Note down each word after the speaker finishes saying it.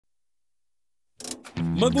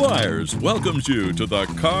Meguiar's welcomes you to the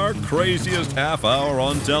car craziest half hour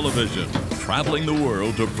on television, traveling the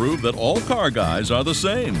world to prove that all car guys are the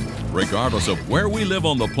same, regardless of where we live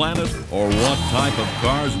on the planet or what type of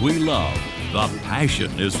cars we love. The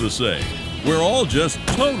passion is the same. We're all just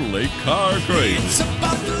totally car crazy. It's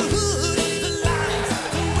about the hood, the lines,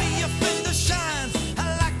 the way your fender shines.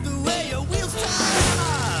 I like the way your wheels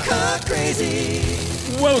turn. Car crazy.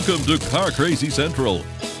 Welcome to Car Crazy Central,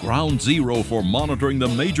 ground zero for monitoring the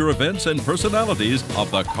major events and personalities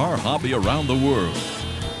of the car hobby around the world.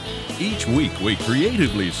 Each week, we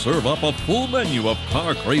creatively serve up a full menu of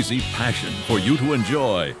car crazy passion for you to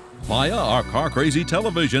enjoy via our Car Crazy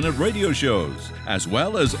television and radio shows, as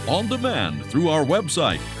well as on demand through our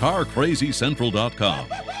website, carcrazycentral.com.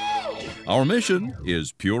 Our mission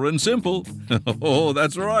is pure and simple. Oh,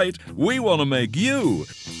 that's right. We want to make you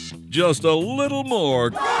just a little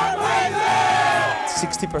more car crazy!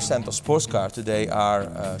 60% of sports cars today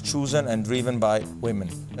are chosen and driven by women.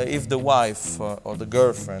 If the wife or the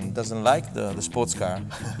girlfriend doesn't like the sports car,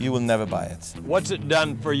 you will never buy it. What's it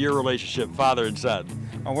done for your relationship, father and son?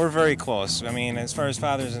 We're very close. I mean, as far as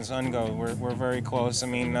fathers and son go, we're very close. I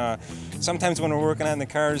mean, sometimes when we're working on the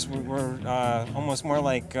cars, we're almost more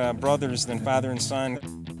like brothers than father and son.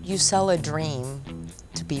 You sell a dream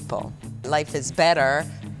to people. Life is better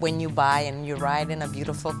when you buy and you ride in a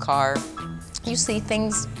beautiful car. You see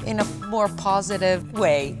things in a more positive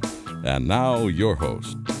way. And now, your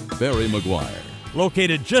host, Barry Meguiar.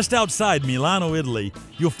 Located just outside Milano, Italy,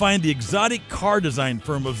 you'll find the exotic car design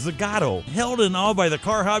firm of Zagato, held in awe by the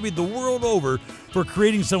car hobby the world over for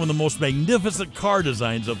creating some of the most magnificent car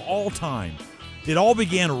designs of all time. It all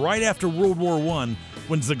began right after World War I,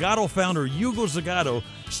 when Zagato founder Ugo Zagato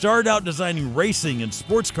started out designing racing and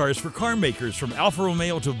sports cars for car makers from Alfa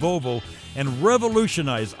Romeo to Volvo, and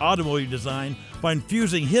revolutionized automotive design by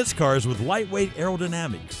infusing his cars with lightweight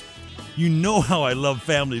aerodynamics. You know how I love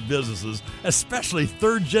family businesses, especially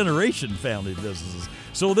third-generation family businesses.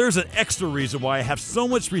 So there's an extra reason why I have so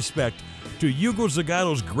much respect to Ugo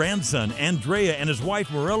Zagato's grandson, Andrea, and his wife,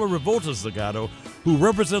 Marella Rivolta-Zagato, who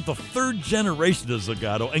represent the third generation of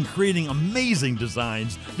Zagato and creating amazing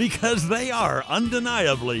designs because they are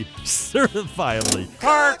undeniably, certifiably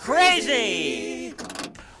Car crazy!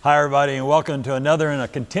 Hi everybody, and welcome to another in a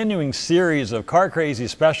continuing series of Car Crazy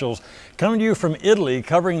specials coming to you from Italy,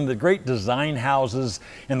 covering the great design houses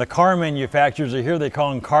and the car manufacturers. Here they call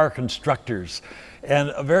them car constructors. And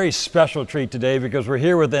a very special treat today because we're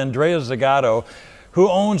here with Andrea Zagato, who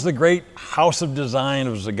owns the great house of design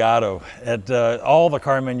of Zagato at all the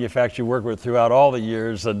car manufacturers you work with throughout all the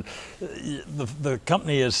years. And the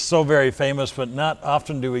company is so very famous, but not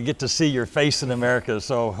often do we get to see your face in America.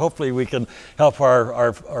 So hopefully we can help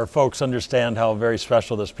our folks understand how very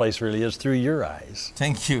special this place really is through your eyes.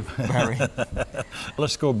 Thank you, Barry.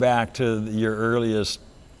 Let's go back to your earliest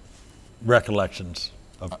recollections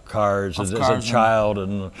of cars as a child,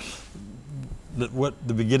 and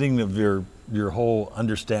the beginning of your whole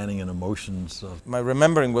understanding and emotions. My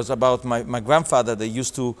remembering was about my grandfather. They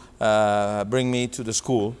used to bring me to the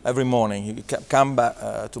school every morning. He would come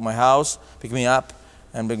back to my house, pick me up,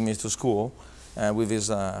 and bring me to school with his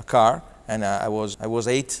car. And I was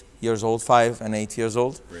 8 years old, 5 and 8 years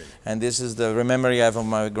old. Great. And this is the memory I have of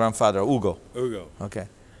my grandfather, Ugo. Ugo. Okay.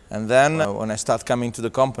 And then when I started coming to the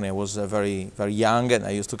company, I was very young, and I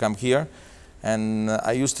used to come here. And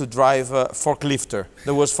I used to drive forklifter.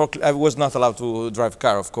 I was not allowed to drive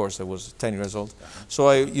car, of course. I was 10 years old. So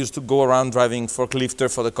I used to go around driving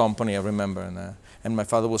forklifter for the company, I remember. And my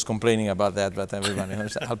father was complaining about that, but everybody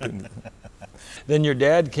was helping. Then your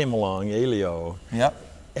dad came along, Elio. Yep.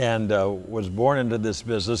 And was born into this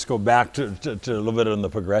business. Go back to a little bit on the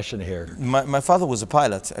progression here. My father was a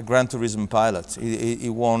pilot, a Gran Turismo pilot. He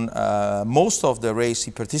won most of the race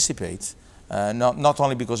he participates. Not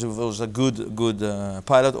only because he was a good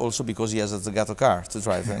pilot, also because he has a Zagato car to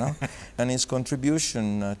drive, you know. And his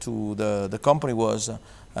contribution to the company was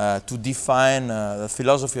to define the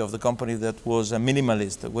philosophy of the company that was a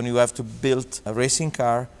minimalist. When you have to build a racing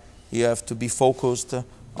car, you have to be focused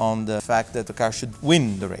on the fact that the car should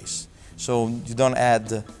win the race. So you don't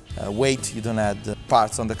add weight, you don't add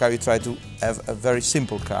parts on the car, you try to have a very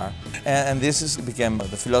simple car. And this became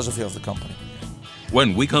the philosophy of the company.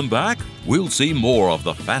 When we come back, we'll see more of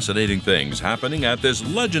the fascinating things happening at this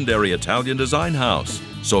legendary Italian design house.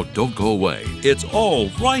 So don't go away. It's all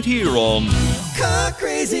right here on Car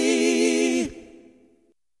crazy.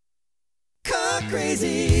 Car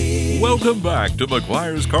crazy. Welcome back to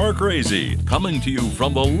Meguiar's Car Crazy, coming to you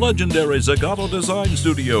from the legendary Zagato Design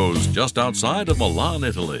Studios just outside of Milan,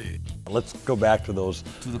 Italy. Let's go back to those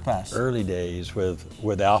the past. early days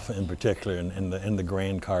with Alfa in particular, and the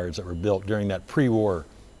grand cars that were built during that pre-World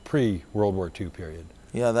War II period.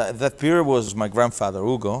 Yeah, that period was my grandfather,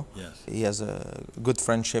 Ugo. Yes. He has a good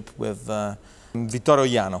friendship with Vittorio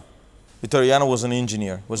Iano. Vittorio Iano was an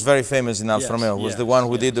engineer, was very famous in Alfa Romeo, was the one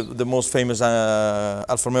who did the most famous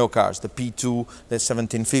Alfa Romeo cars, the P2, the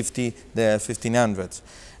 1750, the 1500.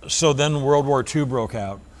 So then World War II broke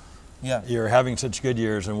out. Yeah. You're having such good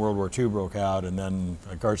years, and World War II broke out, and then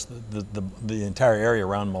of course the entire area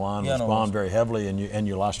around Milan was bombed very heavily, and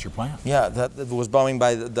you lost your plant. Yeah, that was bombing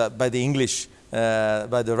by the English,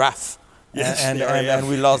 by the RAF, and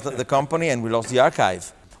we lost the company, and we lost the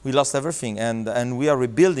archive. We lost everything, and we are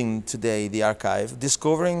rebuilding today the archive,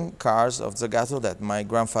 discovering cars of Zagato that my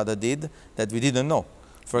grandfather did that we didn't know.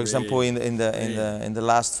 For example, in the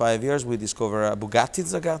last 5 years, we discovered a Bugatti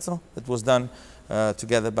Zagato that was done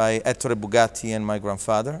together by Ettore Bugatti and my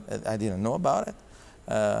grandfather. I didn't know about it.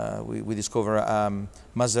 We discovered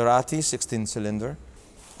Maserati 16-cylinder,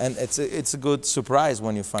 and it's a good surprise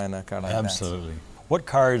when you find a car like that. Absolutely. What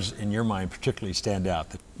cars, in your mind, particularly stand out?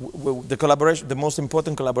 The collaboration, the most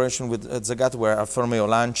important collaboration with Zagato were Alfa Romeo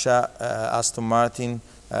Lancia, Aston Martin,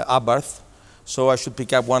 Abarth. So I should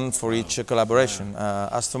pick up one for each collaboration.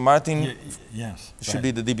 Aston Martin should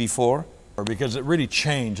be the DB4. Because it really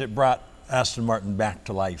changed. It brought Aston Martin back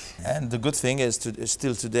to life. And the good thing is,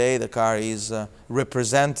 still today, the car is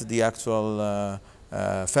represent the actual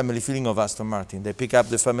family feeling of Aston Martin. They pick up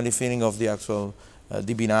the family feeling of the actual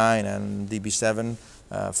DB9 and DB7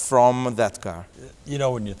 from that car. You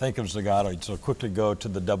know, when you think of Zagato, you'd so quickly go to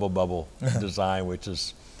the double bubble design, which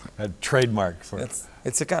is a trademark for it.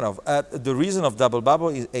 It's a kind of, the reason of double bubble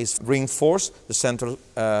is reinforce the central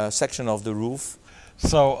section of the roof.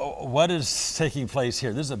 So what is taking place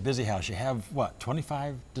here? This is a busy house. You have, what,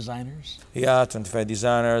 25 designers? Yeah, 25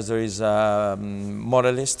 designers. There is a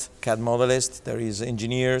modelist, CAD modelist. There is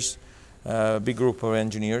engineers, big group of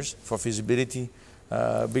engineers for feasibility,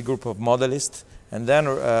 big group of modelists, and then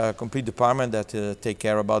a complete department that take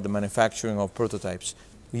care about the manufacturing of prototypes.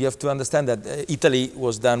 You have to understand that Italy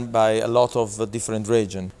was done by a lot of different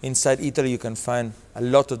regions. Inside Italy you can find a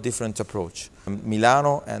lot of different approach.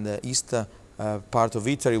 Milano and the east part of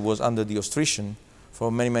Italy was under the Austrian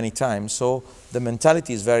for many times, so the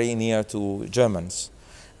mentality is very near to Germans.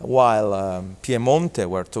 While Piemonte,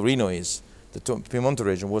 where Torino is, the Piemonte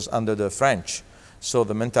region was under the French, so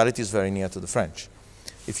the mentality is very near to the French.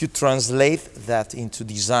 If you translate that into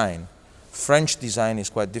design, French design is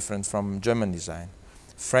quite different from German design.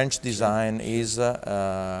 French design is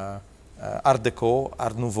Art Deco,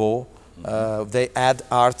 Art Nouveau. They add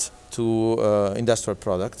art to industrial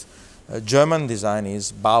product. German design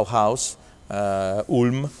is Bauhaus,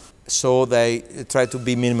 Ulm, so they try to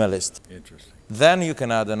be minimalist. Interesting. Then you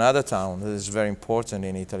can add another town that is very important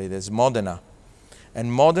in Italy, that's Modena.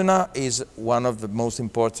 And Modena is one of the most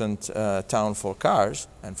important town for cars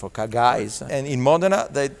and for car guys. And in Modena,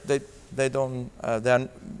 the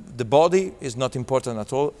body is not important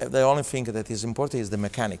at all. The only thing that is important is the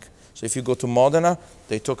mechanic. So if you go to Modena,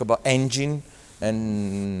 they talk about engine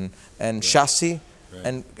and chassis,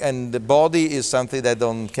 and the body is something they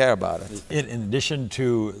don't care about it. In addition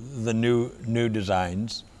to the new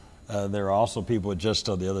designs, there are also people just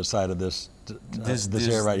on the other side of this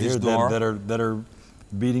area right here that are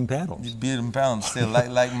beating panels. Beating panels still,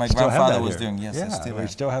 like my grandfather was doing. Yes, yeah, we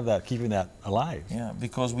still have that, keeping that alive. Yeah,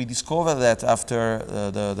 because we discovered that after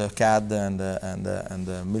the CAD and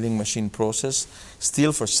the milling machine process,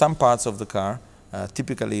 still for some parts of the car,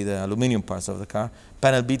 typically the aluminum parts of the car,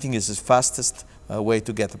 panel beating is the fastest way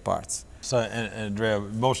to get the parts. So, and Andrea,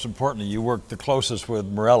 most importantly, you work the closest with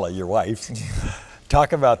Marella, your wife.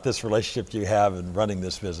 Talk about this relationship you have in running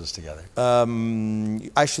this business together.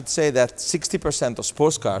 I should say that 60% of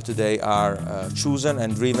sports cars today are chosen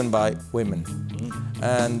and driven by women.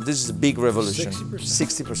 And this is a big revolution.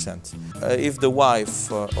 60%. If the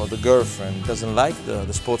wife or the girlfriend doesn't like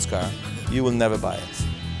the sports car, you will never buy it.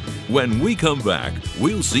 When we come back,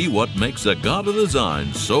 we'll see what makes Zagato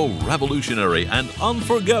design so revolutionary and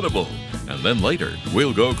unforgettable. And then later,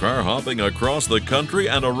 we'll go car hopping across the country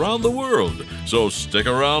and around the world. So stick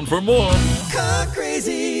around for more. Car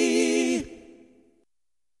crazy.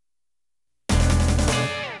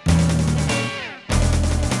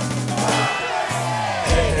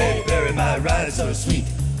 Hey, Barry, my ride is so sweet.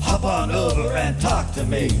 Hop on over and talk to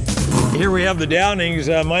me. Here we have the Downings.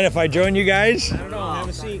 Mind if I join you guys? I don't know, have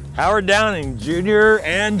a seat. Howard Downing, Jr.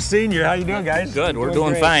 and Senior. How you doing, guys? Good, we're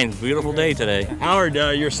doing fine. Beautiful day today. Howard,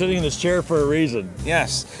 you're sitting in this chair for a reason.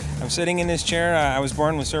 Yes, I'm sitting in this chair. I was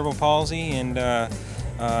born with cerebral palsy, and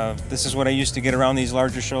This is what I used to get around these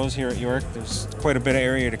larger shows here at York. There's quite a bit of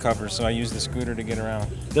area to cover, so I use the scooter to get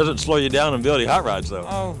around. Doesn't slow you down in building hot rods, though.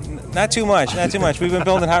 Oh, not too much, not too much. We've been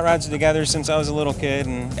building hot rods together since I was a little kid,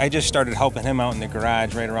 and I just started helping him out in the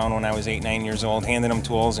garage right around when I was 8, 9 years old, handing him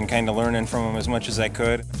tools and kind of learning from him as much as I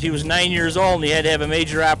could. He was 9 years old and he had to have a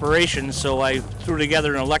major operation, so I threw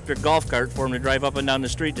together an electric golf cart for him to drive up and down the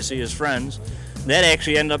street to see his friends. That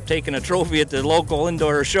actually ended up taking a trophy at the local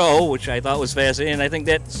indoor show, which I thought was fascinating. I think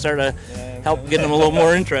that sort of helped get him a little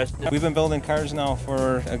more interest. We've been building cars now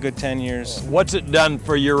for a good 10 years. What's it done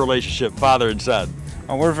for your relationship, father and son?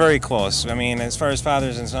 Oh, we're very close. I mean, as far as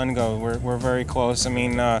fathers and son go, we're very close. I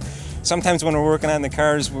mean, sometimes when we're working on the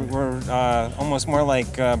cars, we're almost more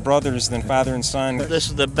like brothers than father and son. This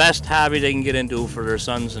is the best hobby they can get into for their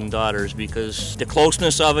sons and daughters because the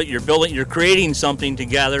closeness of it, you're creating something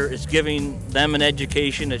together, it's giving them an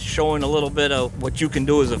education, it's showing a little bit of what you can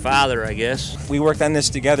do as a father, I guess. We worked on this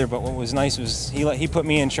together, but what was nice was he put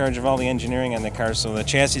me in charge of all the engineering on the car, so the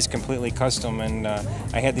chassis is completely custom, and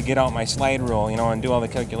I had to get out my slide rule, you know, and do all the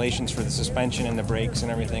calculations for the suspension and the brakes and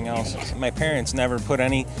everything else. My parents never put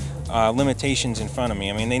any limitations in front of me.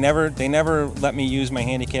 I mean, they never let me use my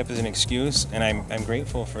handicap as an excuse, and I'm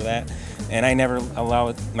grateful for that. And I never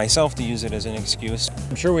allow myself to use it as an excuse.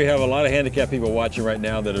 I'm sure we have a lot of handicapped people watching right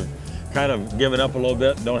now that have kind of given up a little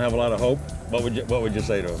bit, don't have a lot of hope. What would you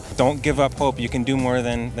say to them? Don't give up hope. You can do more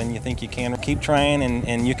than you think you can. Keep trying,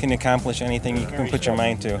 and you can accomplish anything you can put your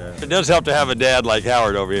mind to. Yeah. It does help to have a dad like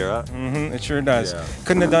Howard over here, huh? Mm-hmm, it sure does. Yeah.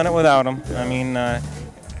 Couldn't have done it without him. I mean,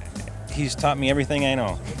 he's taught me everything I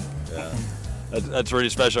know. Yeah. That's really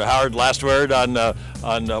special. Howard, last word on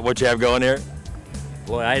what you have going here?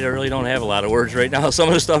 Boy, I really don't have a lot of words right now. Some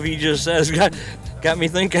of the stuff he just says got me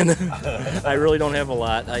thinking. I really don't have a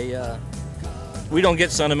lot. We don't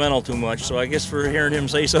get sentimental too much, so I guess for hearing him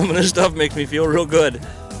say some of this stuff makes me feel real good.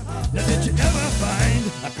 Now did you ever find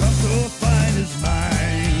a girl so fine as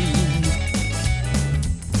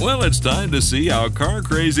mine? Well, it's time to see how car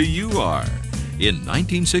crazy you are. In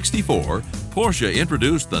 1964, Porsche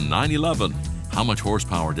introduced the 911. How much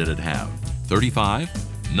horsepower did it have? 35?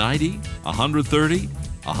 90? 130?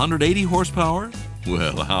 180 horsepower?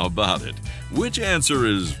 Well, how about it? Which answer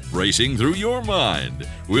is racing through your mind?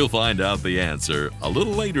 We'll find out the answer a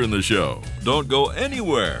little later in the show. Don't go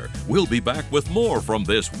anywhere. We'll be back with more from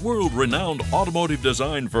this world-renowned automotive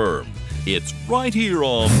design firm. It's right here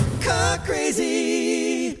on Car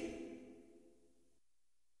Crazy.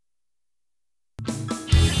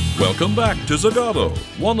 Welcome back to Zagato,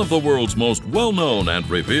 one of the world's most well-known and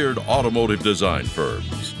revered automotive design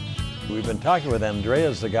firms. We've been talking with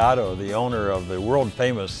Andrea Zagato, the owner of the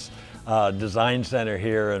world-famous design center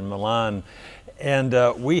here in Milan. And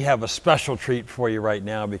we have a special treat for you right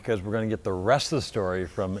now because we're going to get the rest of the story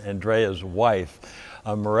from Andrea's wife,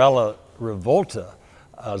 Marella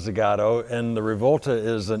Rivolta-Zagato. And the Rivolta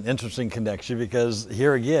is an interesting connection because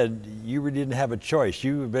here again, you really didn't have a choice.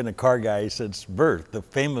 You've been a car guy since birth, the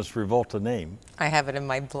famous Rivolta name. I have it in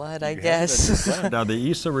my blood, I guess. Now, the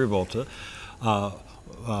Isa Rivolta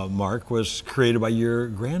mark was created by your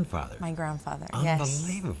grandfather. My grandfather, yes.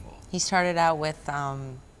 Unbelievable. He started out with, how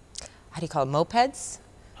do you call it, mopeds?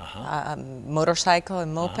 Motorcycle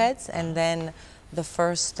and mopeds. And then the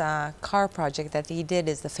first car project that he did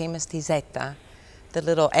is the famous Tisetta, the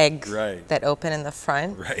little egg that open in the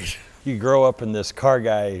front. Right. You grow up in this car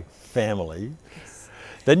guy family.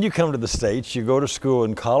 Then you come to the States, you go to school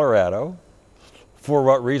in Colorado. For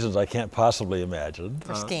what reasons, I can't possibly imagine.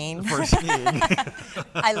 For skiing. For skiing.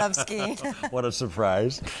 I love skiing. What a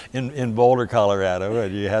surprise. In Boulder, Colorado,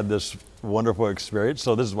 and you had this wonderful experience.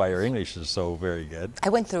 So this is why your English is so very good. I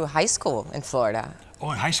went through high school in Florida.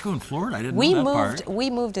 Oh, in high school in Florida? I didn't know that part.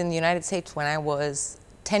 We moved in the United States when I was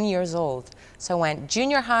 10 years old. So I went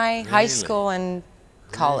junior high, high school, and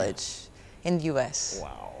college in the U.S.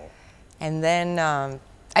 Wow. And then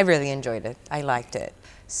I really enjoyed it. I liked it.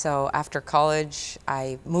 So after college,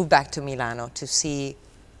 I moved back to Milano to see,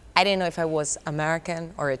 I didn't know if I was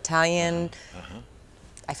American or Italian.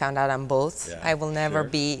 I found out I'm both. Yeah, I will never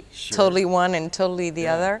be totally one and totally the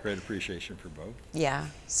other. Great appreciation for both. Yeah,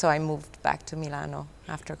 so I moved back to Milano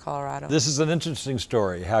after Colorado. This is an interesting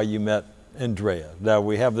story, how you met Andrea. Now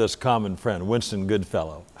we have this common friend, Winston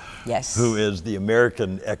Goodfellow. Yes. Who is the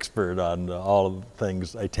American expert on all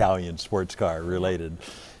things Italian sports car related.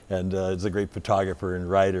 And is a great photographer and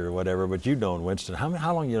writer or whatever, but you've known Winston. How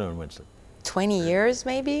long have you known Winston? 20 years,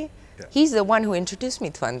 maybe? Yeah. He's the one who introduced me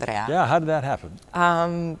to Andrea. Yeah, how did that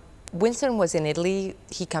happen? Winston was in Italy.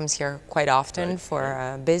 He comes here quite often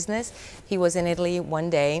for business. He was in Italy one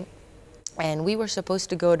day, And we were supposed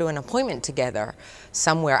to go to an appointment together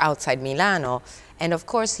somewhere outside Milano. And of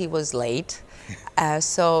course, he was late.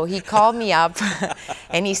 So he called me up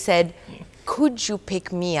and he said, could you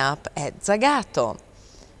pick me up at Zagato?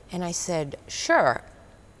 And I said, sure.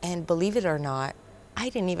 And believe it or not, I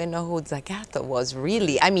didn't even know who Zagato was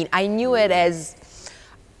really. I mean, I knew it as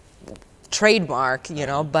trademark, you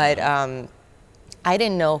know, but I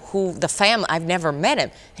didn't know who the family, I've never met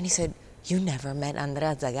him. And he said, you never met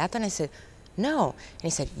Andrea Zagato? And I said, no. And he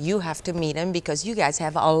said, you have to meet him because you guys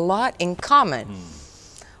have a lot in common.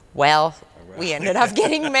 Well, we ended up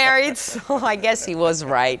getting married, so I guess he was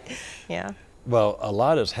right. Yeah. Well, a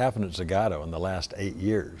lot has happened at Zagato in the last 8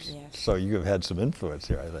 years. Yes. So you have had some influence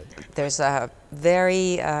here, I think. There's a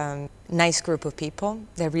very nice group of people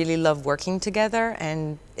that really love working together,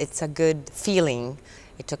 and it's a good feeling.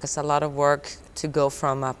 It took us a lot of work to go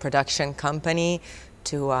from a production company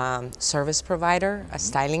to a service provider, a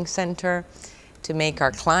styling center, to make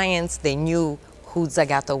our clients, they knew who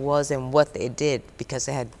Zagato was and what they did because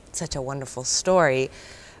they had such a wonderful story.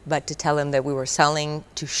 But to tell them that we were selling,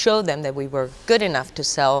 to show them that we were good enough to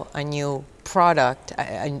sell a new product,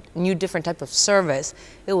 a new different type of service,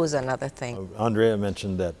 it was another thing. Andrea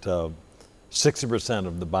mentioned that 60%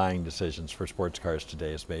 of the buying decisions for sports cars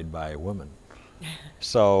today is made by women.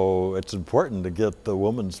 So it's important to get the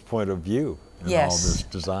woman's point of view in all this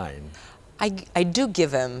design. I do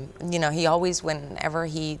give him, you know, he always, whenever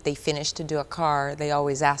they finish to do a car, they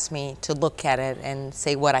always ask me to look at it and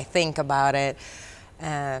say what I think about it.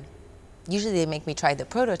 Usually they make me try the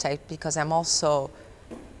prototype because I'm also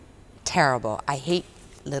terrible. I hate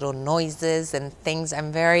little noises and things.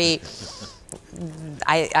 I'm very,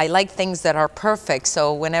 I like things that are perfect.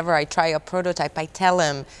 So whenever I try a prototype, I tell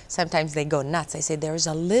them, sometimes they go nuts. I say, there's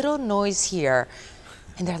a little noise here.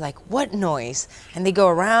 And they're like, what noise? And they go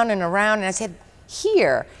around and around, and I said,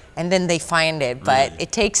 here. And then they find it, but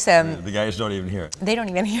it takes them. The guys don't even hear it. They don't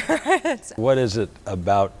even hear it. What is it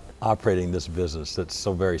about operating this business that's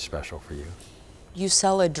so very special for you? You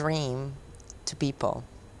sell a dream to people.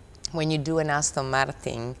 When you do an Aston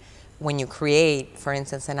Martin, when you create, for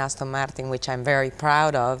instance, an Aston Martin, which I'm very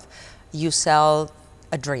proud of, you sell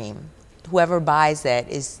a dream. Whoever buys it,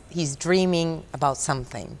 he's dreaming about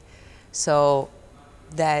something. So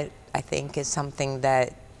that, I think, is something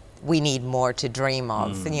that we need more to dream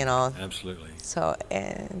of, you know. Absolutely. So,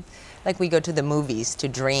 like we go to the movies to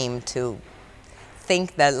dream, to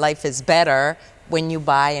think that life is better. When you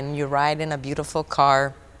buy and you ride in a beautiful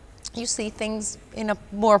car, you see things in a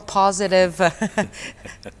more positive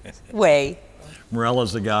way.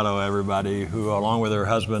 Marella-Zagato, everybody, who along with her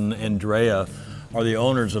husband Andrea are the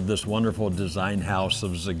owners of this wonderful design house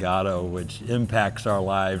of Zagato, which impacts our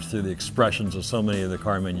lives through the expressions of so many of the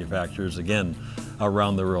car manufacturers, again,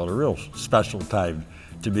 around the world. A real special time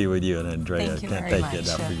to be with you and Andrea. Thank you Can't very thank you much.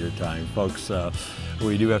 enough for your time. Folks,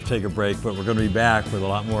 we do have to take a break, but we're going to be back with a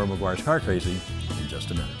lot more of Meguiar's Car Crazy in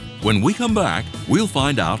just a minute. When we come back, we'll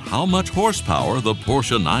find out how much horsepower the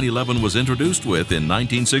Porsche 911 was introduced with in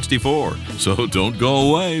 1964. So don't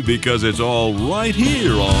go away, because it's all right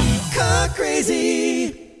here on Car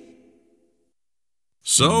Crazy.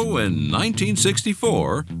 So in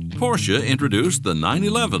 1964, Porsche introduced the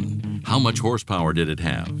 911. How much horsepower did it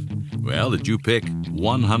have? Well, did you pick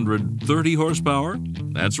 130 horsepower?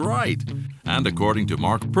 That's right. And according to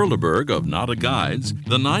Mark Perleberg of Nata Guides,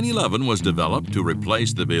 the 911 was developed to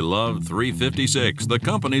replace the beloved 356, the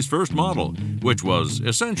company's first model, which was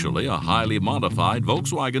essentially a highly modified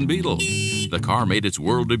Volkswagen Beetle. The car made its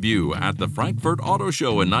world debut at the Frankfurt Auto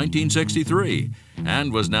Show in 1963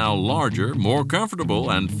 and was now larger, more comfortable,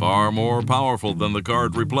 and far more powerful than the car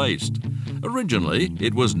it replaced. Originally,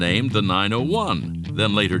 it was named the 901,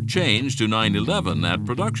 then later changed to 911 at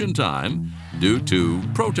production time due to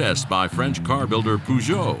protests by French car builder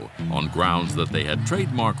Peugeot on grounds that they had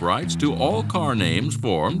trademark rights to all car names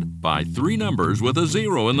formed by 3 numbers with a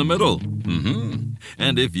 0 in the middle.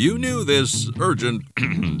 And if you knew this urgent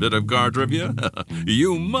bit of car trivia,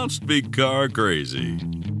 you must be car crazy.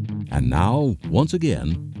 And now, once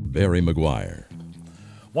again, Barry Meguiar.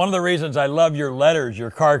 One of the reasons I love your letters, your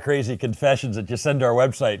car crazy confessions that you send to our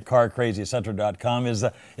website, carcrazycenter.com, is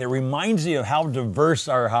that it reminds you of how diverse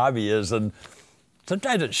our hobby is, and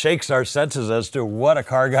sometimes it shakes our senses as to what a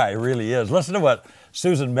car guy really is. Listen to what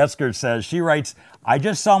Susan Metzger says. She writes, I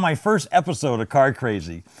just saw my first episode of Car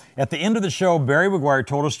Crazy. At the end of the show, Barry Meguiar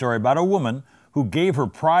told a story about a woman who gave her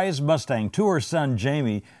prized Mustang to her son,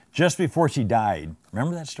 Jamie, just before she died.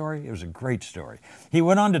 Remember that story? It was a great story. He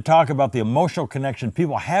went on to talk about the emotional connection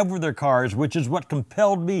people have with their cars, which is what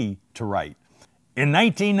compelled me to write. In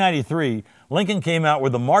 1993, Lincoln came out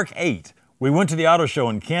with the Mark 8, We went to the auto show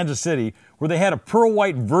in Kansas City where they had a pearl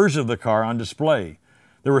white version of the car on display.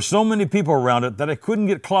 There were so many people around it that I couldn't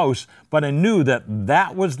get close, but I knew that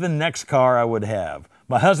that was the next car I would have.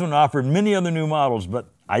 My husband offered many other new models, but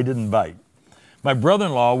I didn't bite. My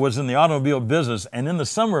brother-in-law was in the automobile business, and in the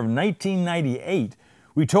summer of 1998,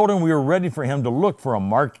 we told him we were ready for him to look for a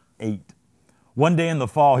Mark 8. One day in the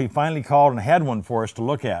fall, he finally called and had one for us to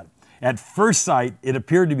look at. At first sight, it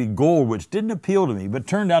appeared to be gold, which didn't appeal to me, but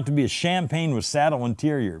turned out to be a champagne with saddle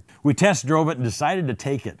interior. We test drove it and decided to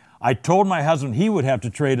take it. I told my husband he would have to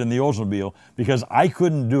trade in the Oldsmobile because I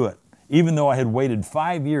couldn't do it, even though I had waited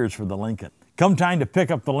 5 years for the Lincoln. Come time to pick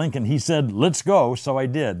up the Lincoln, he said, "Let's go," so I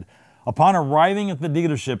did. Upon arriving at the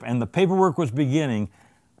dealership and the paperwork was beginning,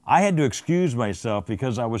 I had to excuse myself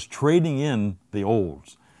because I was trading in the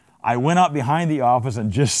Olds. I went out behind the office and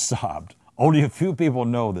just sobbed. Only a few people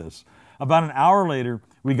know this. About an hour later,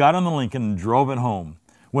 we got on the Lincoln and drove it home.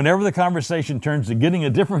 Whenever the conversation turns to getting a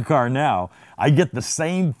different car now, I get the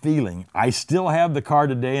same feeling. I still have the car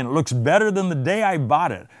today and it looks better than the day I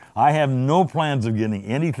bought it. I have no plans of getting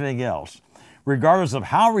anything else. Regardless of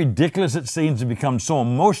how ridiculous it seems to become so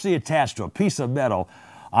emotionally attached to a piece of metal,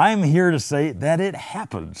 I'm here to say that it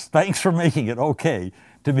happens. Thanks for making it okay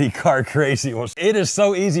to be car crazy. Well, it is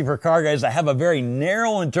so easy for car guys to have a very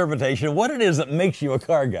narrow interpretation of what it is that makes you a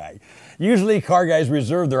car guy. Usually car guys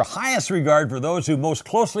reserve their highest regard for those who most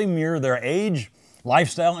closely mirror their age,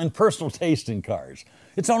 lifestyle, and personal taste in cars.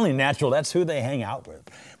 It's only natural, that's who they hang out with.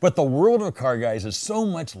 But the world of car guys is so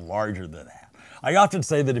much larger than that. I often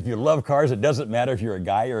say that if you love cars, it doesn't matter if you're a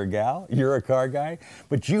guy or a gal, you're a car guy.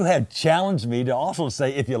 But you have challenged me to also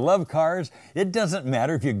say if you love cars, it doesn't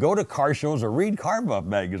matter if you go to car shows or read car buff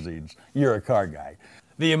magazines, you're a car guy.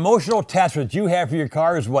 The emotional attachment you have for your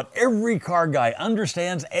car is what every car guy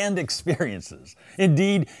understands and experiences.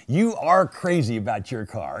 Indeed, you are crazy about your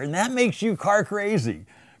car, and that makes you car crazy.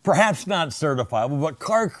 Perhaps not certifiable, but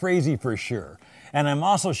car crazy for sure. And I'm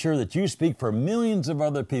also sure that you speak for millions of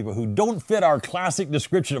other people who don't fit our classic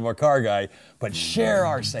description of a car guy, but share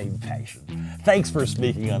our same passion. Thanks for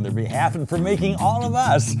speaking on their behalf and for making all of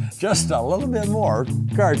us just a little bit more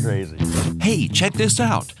car crazy. Hey, check this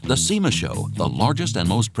out. The SEMA Show, the largest and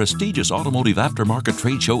most prestigious automotive aftermarket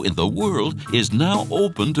trade show in the world, is now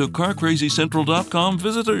open to CarCrazyCentral.com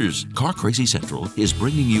visitors. Car Crazy Central is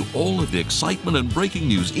bringing you all of the excitement and breaking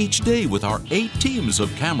news each day with our 8 teams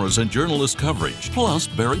of cameras and journalist coverage. Plus,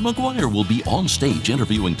 Barry Meguiar will be on stage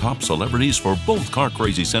interviewing top celebrities for both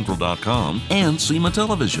CarCrazyCentral.com and SEMA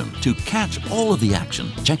Television. To catch all of the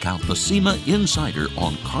action, check out the SEMA Insider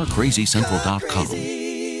on CarCrazyCentral.com.